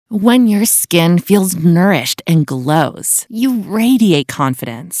When your skin feels nourished and glows, you radiate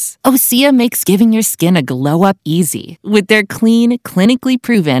confidence. Osea makes giving your skin a glow up easy with their clean, clinically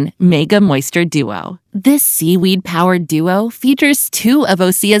proven Mega Moisture Duo. This seaweed-powered duo features two of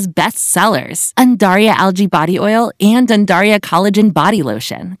Osea's best sellers, Undaria Algae Body Oil and Undaria Collagen Body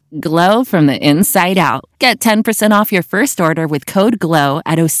Lotion. Glow from the inside out. Get 10% off your first order with code GLOW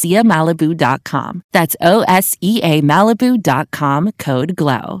at OseaMalibu.com. That's OSEA Malibu.com, code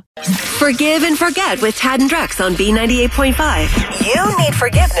GLOW. Forgive and forget with Tad and Drex on B98.5. You need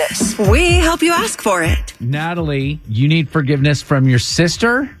forgiveness. We help you ask for it. Natalie, you need forgiveness from your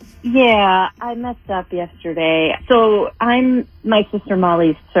sister? Yeah, I messed up yesterday. So I'm my sister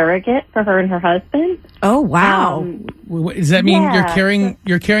Molly's surrogate for her and her husband. Oh, wow. Does that mean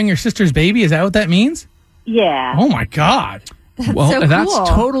you're carrying your sister's baby? Is that what that means? Yeah. Oh my God. Well, so cool. that's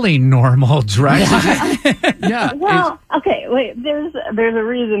totally normal, right? Yeah. Well, okay, wait, there's a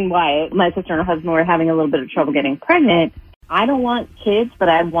reason why my sister and her husband were having a little bit of trouble getting pregnant. I don't want kids, but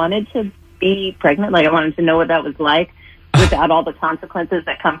I wanted to be pregnant. Like, I wanted to know what that was like without all the consequences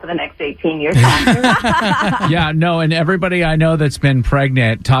that come for the next 18 years after. Yeah, no, and everybody I know that's been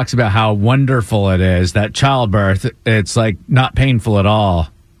pregnant talks about how wonderful it is. That childbirth, it's like not painful at all.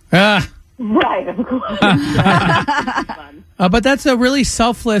 Right, of course. Fun. But that's a really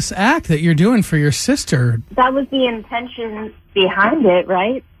selfless act that you're doing for your sister. That was the intention behind it,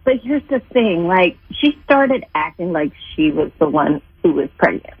 right? But here's the thing, like, she started acting like she was the one who was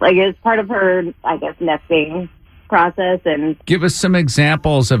pregnant. Like, it was part of her, I guess, nesting process. And give us some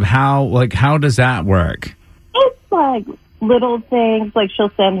examples of how does that work? It's like little things, like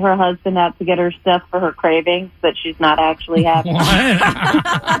she'll send her husband out to get her stuff for her cravings that she's not actually having.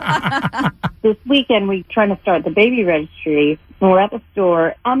 This weekend, we're trying to start the baby registry, and we're at the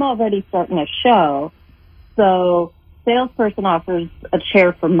store. I'm already starting a show, so salesperson offers a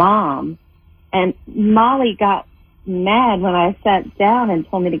chair for Mom, and Molly got mad when I sat down and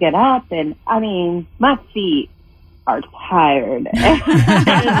told me to get up, and I mean, my feet are tired.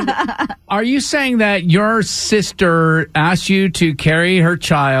 Are you saying that your sister asked you to carry her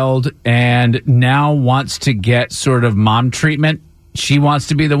child and now wants to get sort of mom treatment? She wants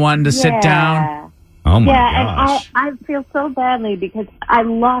to be the one to sit down? Oh, my gosh. And I feel so badly because I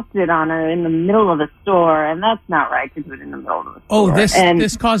lost it on her in the middle of the store, and that's not right to do it in the middle of the store. Oh,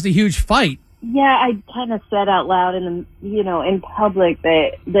 this caused a huge fight. Yeah, I kind of said out loud in public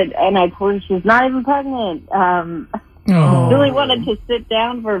that and I told her she's not even pregnant. Really wanted to sit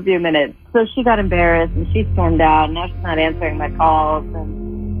down for a few minutes, so she got embarrassed and she stormed out. And now she's not answering my calls,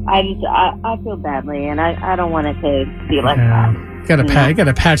 and I feel badly, and I don't want it to be like that.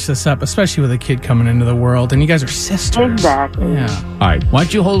 Gotta patch this up, especially with a kid coming into the world, and you guys are sisters. Exactly. Yeah. All right, why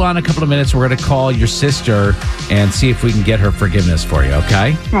don't you hold on a couple of minutes? We're going to call your sister and see if we can get her forgiveness for you,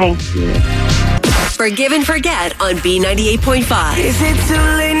 okay? Thank you. Forgive and forget on B98.5. Is it too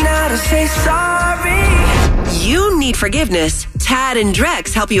late now to say sorry? You need forgiveness. Tad and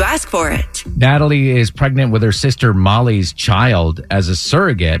Drex help you ask for it. Natalie is pregnant with her sister Molly's child as a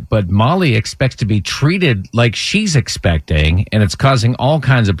surrogate, but Molly expects to be treated like she's expecting, and it's causing all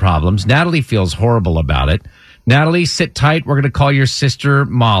kinds of problems. Natalie feels horrible about it. Natalie, sit tight. We're going to call your sister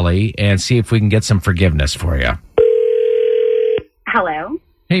Molly and see if we can get some forgiveness for you. Hello?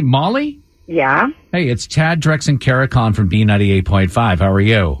 Hey, Molly? Yeah? Hey, it's Tad, Drex, and Caricon from B98.5. How are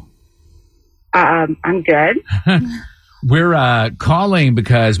you? I'm good. We're calling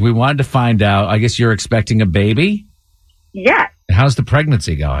because we wanted to find out, I guess you're expecting a baby? Yes. How's the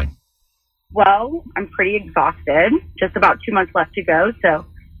pregnancy going? Well, I'm pretty exhausted. Just about 2 months left to go. So,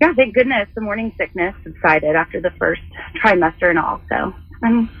 yeah, thank goodness the morning sickness subsided after the first trimester and all. So,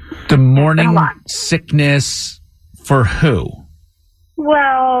 the morning sickness for who?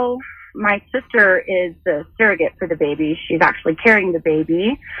 Well, my sister is the surrogate for the baby. She's actually carrying the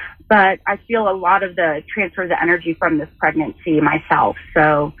baby. But I feel a lot of the transfer of the energy from this pregnancy myself.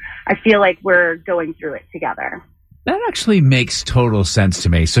 So I feel like we're going through it together. That actually makes total sense to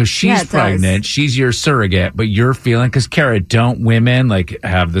me. So she's pregnant. She's your surrogate, but you're feeling, because Kara, don't women like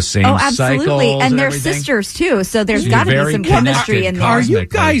have the same cycles? Oh, absolutely. And they're everything? sisters too. So there's got to be some chemistry in there. Are you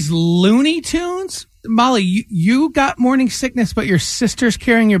guys Looney Tunes? Molly, you got morning sickness, but your sister's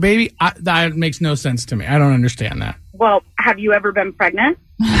carrying your baby? That makes no sense to me. I don't understand that. Well, have you ever been pregnant?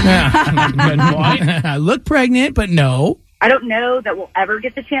 I look pregnant, but no. I don't know that we'll ever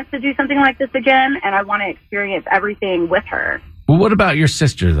get the chance to do something like this again, and I want to experience everything with her. Well, what about your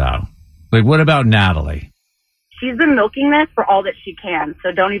sister, though? Like, what about Natalie? she's been milking this for all that she can,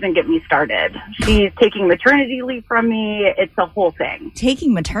 so don't even get me started. She's taking maternity leave from me. It's a whole thing.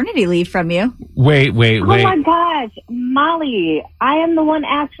 Taking maternity leave from you? Wait. Oh my gosh, Molly, I am the one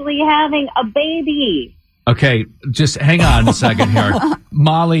actually having a baby. Okay, just hang on a second here.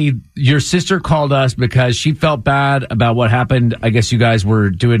 Molly, your sister called us because she felt bad about what happened. I guess you guys were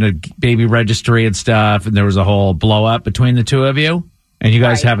doing a baby registry and stuff, and there was a whole blow up between the two of you, and you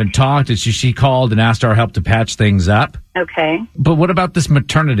guys haven't talked. And she called and asked our help to patch things up. Okay. But what about this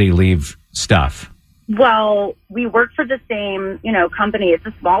maternity leave stuff? Well, we work for the same, company. It's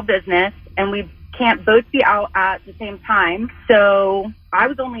a small business, and we can't both be out at the same time. So I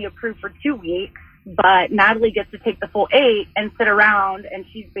was only approved for 2 weeks. But Natalie gets to take the full 8 and sit around, and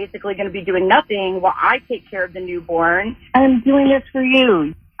she's basically going to be doing nothing while I take care of the newborn. I'm doing this for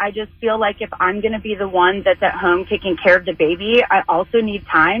you. I just feel like if I'm going to be the one that's at home taking care of the baby, I also need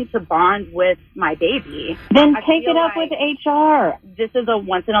time to bond with my baby. Then take it up with HR. This is a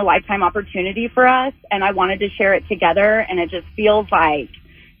once-in-a-lifetime opportunity for us, and I wanted to share it together, and it just feels like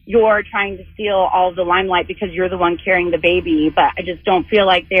you're trying to steal all of the limelight because you're the one carrying the baby, but I just don't feel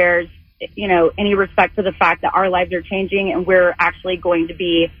like there's any respect for the fact that our lives are changing, and we're actually going to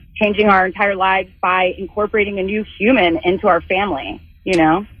be changing our entire lives by incorporating a new human into our family,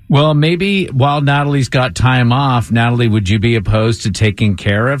 Well, maybe while Natalie's got time off, Natalie, would you be opposed to taking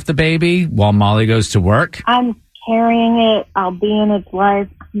care of the baby while Molly goes to work? I'm carrying it. I'll be in its life,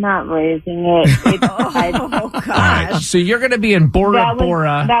 not raising it. Gosh. Right. So you're going to be in Bora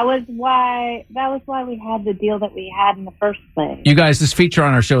Bora. That was why we had the deal that we had in the first place. You guys, this feature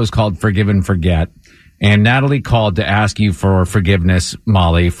on our show is called Forgive and Forget. And Natalie called to ask you for forgiveness,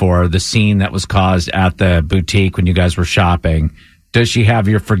 Molly, for the scene that was caused at the boutique when you guys were shopping. Does she have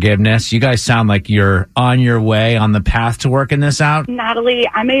your forgiveness? You guys sound like you're on your way, on the path to working this out. Natalie,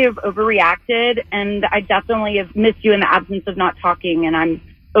 I may have overreacted, and I definitely have missed you in the absence of not talking, and I'm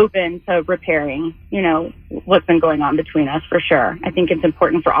open to repairing, what's been going on between us for sure. I think it's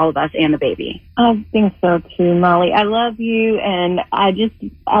important for all of us and the baby. I think so too, Molly. I love you, and I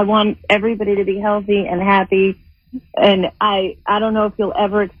want everybody to be healthy and happy. And I don't know if you'll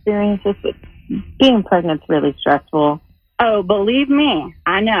ever experience this, but being pregnant's really stressful. Oh, believe me,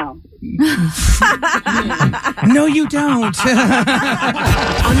 I know. No, you don't.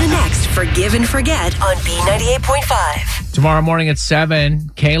 On the next Forgive and Forget on B98.5. Tomorrow morning at 7,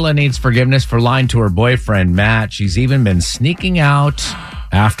 Kayla needs forgiveness for lying to her boyfriend, Matt. She's even been sneaking out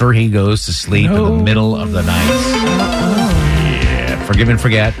after he goes to sleep in the middle of the night. Yeah, Forgive and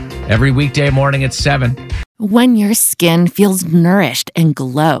Forget every weekday morning at 7. When your skin feels nourished and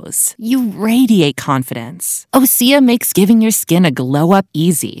glows, you radiate confidence. Osea makes giving your skin a glow up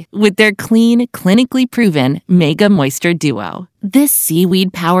easy with their clean, clinically proven Mega Moisture Duo. This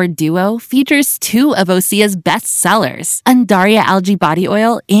seaweed-powered duo features 2 of Osea's best sellers, Undaria Algae Body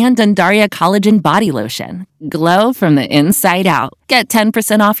Oil and Undaria Collagen Body Lotion. Glow from the inside out. Get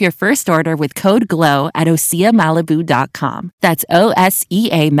 10% off your first order with code GLOW at OseaMalibu.com. That's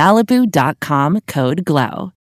OSEA Malibu.com, code GLOW.